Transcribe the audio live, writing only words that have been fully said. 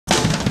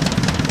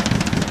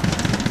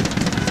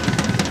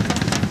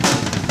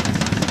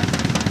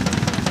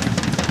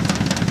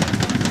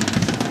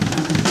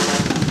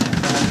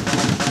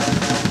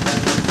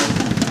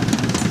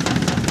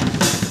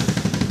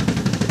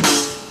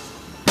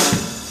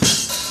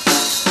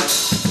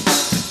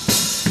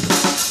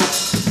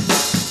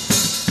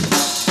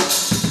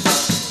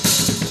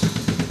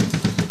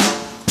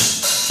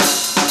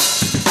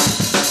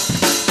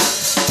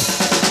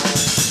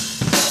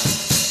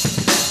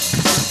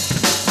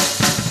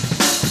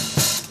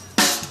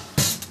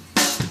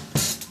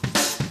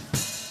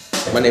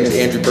My name is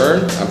Andrew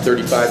Byrne. I'm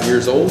 35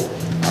 years old.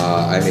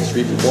 I'm a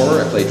street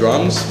performer. I play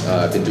drums.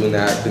 I've been doing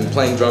that. Been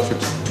playing drums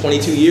for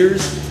 22 years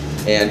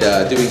and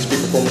doing street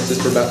performances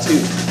for about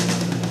 2.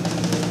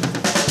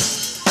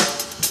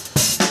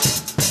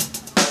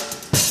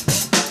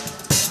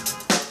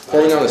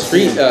 Performing on the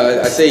street,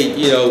 I say,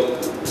 you know,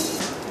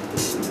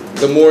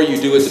 the more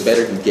you do it, the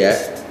better you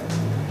get.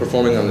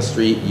 Performing on the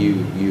street,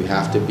 you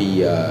have to be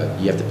you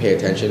have to pay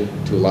attention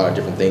to a lot of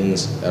different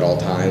things at all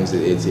times.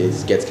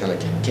 It gets kind of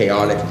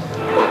chaotic.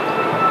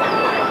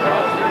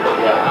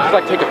 Yeah, just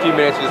like take a few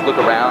minutes and just look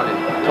around and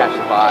catch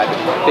the vibe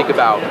and think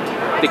about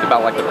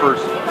like the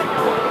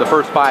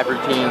first 5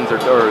 routines or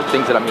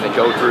things that I'm going to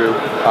go through.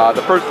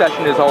 The first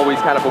session is always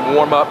kind of a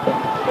warm up,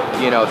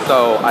 you know,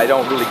 so I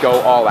don't really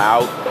go all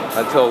out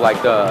until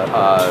like the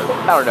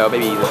I don't know,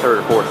 maybe the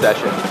 3rd or 4th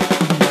session.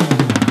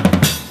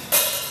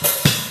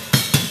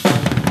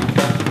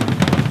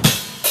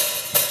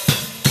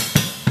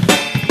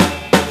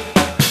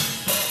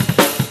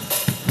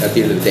 At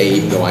the end of the day,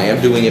 even though I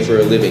am doing it for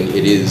a living,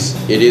 it is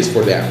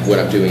for them. What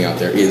I'm doing out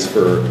there is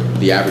for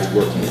the average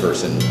working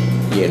person.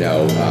 You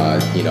know,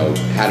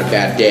 had a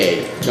bad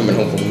day coming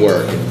home from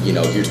work, and you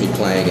know, here's me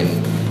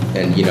playing,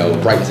 and you know,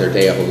 brightens their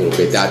day up a little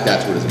bit.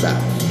 That's what it's about.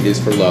 It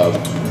is for love,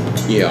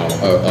 you know,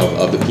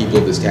 of the people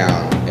of this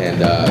town,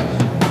 and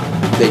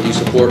they do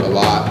support a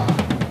lot.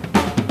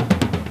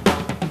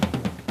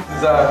 This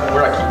is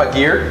where I keep my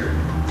gear.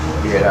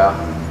 You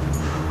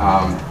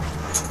know.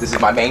 This is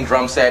my main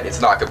drum set.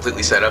 It's not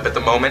completely set up at the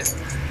moment.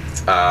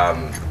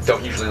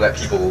 Don't usually let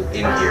people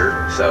in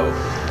here, so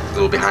a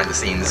little behind the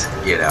scenes,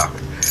 you know.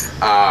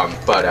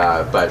 But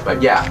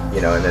yeah,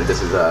 you know. And then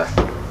this is the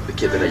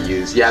kit that I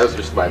use. Yeah, those are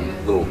just my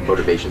little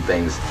motivation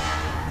things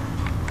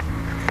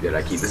that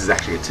I keep. This is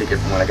actually a ticket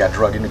from when I got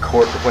drugged into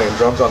court for playing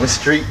drums on the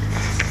street.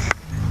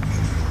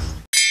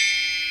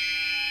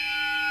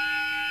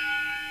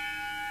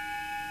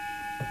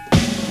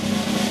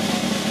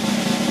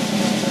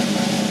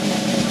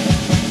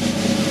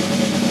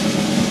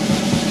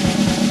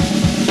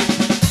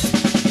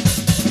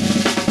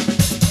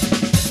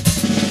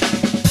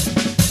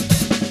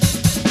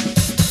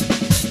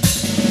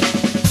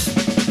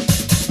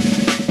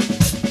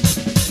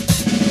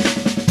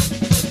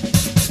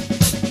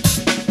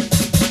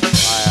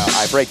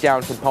 Break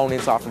down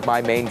components off of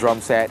my main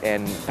drum set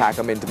and pack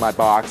them into my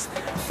box.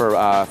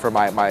 For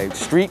my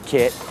street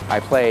kit, I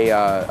play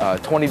a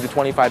 20 to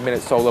 25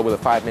 minute solo with a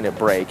 5-minute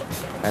break,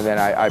 and then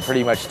I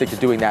pretty much stick to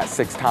doing that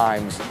 6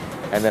 times,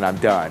 and then I'm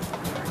done.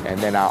 And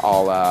then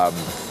I'll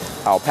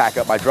pack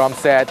up my drum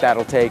set.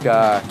 That'll take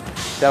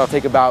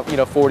about, you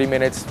know, 40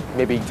 minutes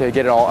maybe to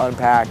get it all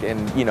unpacked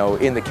and, you know,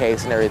 in the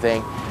case and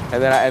everything.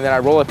 And then I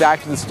roll it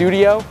back to the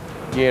studio.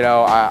 You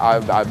know,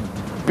 I'm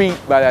beat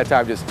by that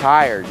time, just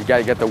tired. You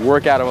gotta get the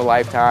workout of a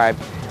lifetime.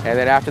 And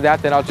then after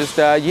that, then I'll just,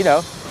 you know,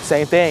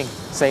 same thing,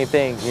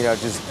 you know,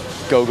 just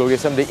go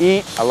get something to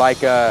eat. I like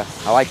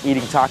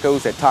eating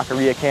tacos at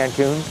Taqueria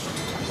Cancun.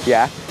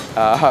 Yeah,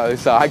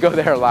 so I go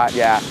there a lot,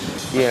 yeah.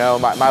 You know,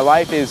 my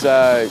life is,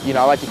 you know,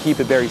 I like to keep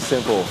it very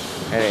simple,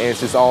 and it's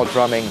just all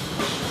drumming,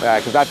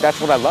 because that's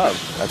what I love.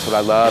 That's what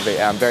I love.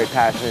 I'm very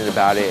passionate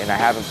about it, and I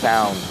haven't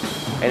found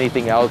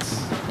anything else,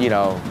 you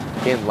know,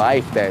 in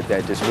life that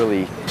just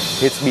really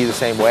hits me the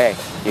same way,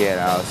 you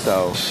know.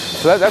 So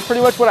that's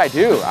pretty much what I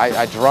do.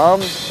 I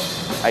drum,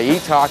 I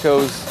eat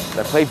tacos,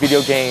 I play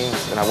video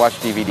games, and I watch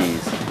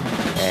DVDs,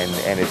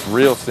 and it's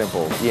real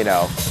simple, you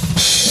know.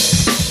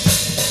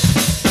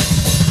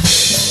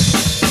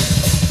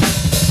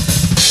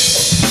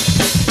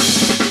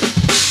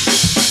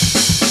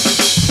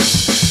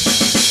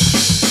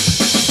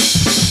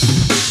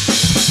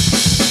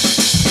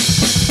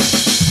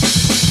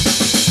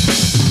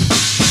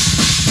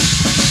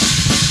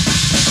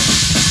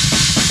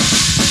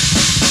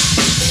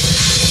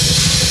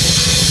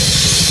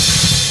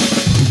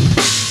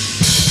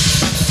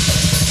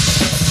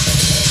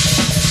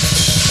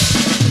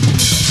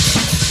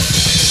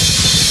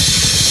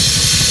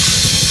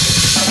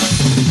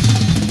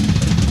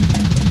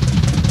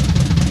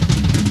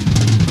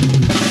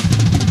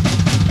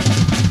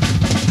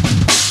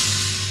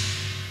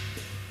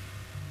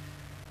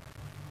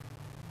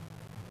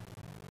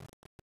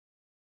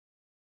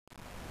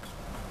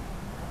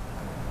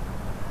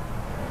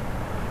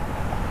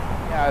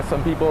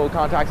 Some people,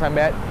 contacts I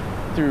met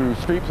through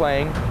street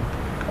playing,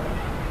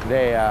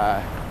 they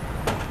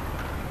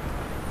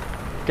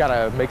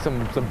gotta make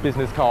some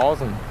business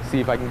calls and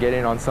see if I can get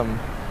in on some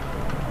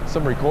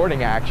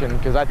recording action,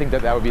 because I think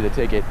that would be the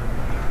ticket.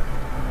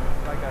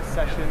 Like a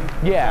session?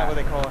 Yeah. Is that what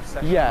they call a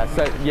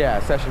session? Yeah,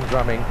 session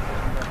drumming,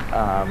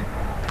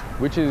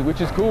 which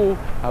is cool.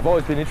 I've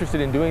always been interested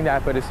in doing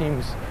that, but it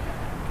seems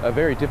a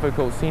very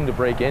difficult scene to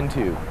break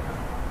into.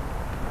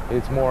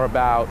 It's more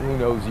about who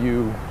knows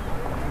you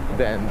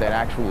than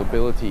actual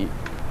ability,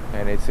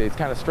 and it's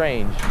kind of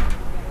strange,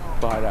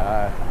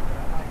 but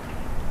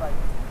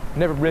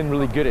never been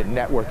really good at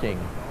networking,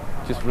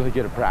 just really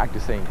good at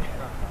practicing.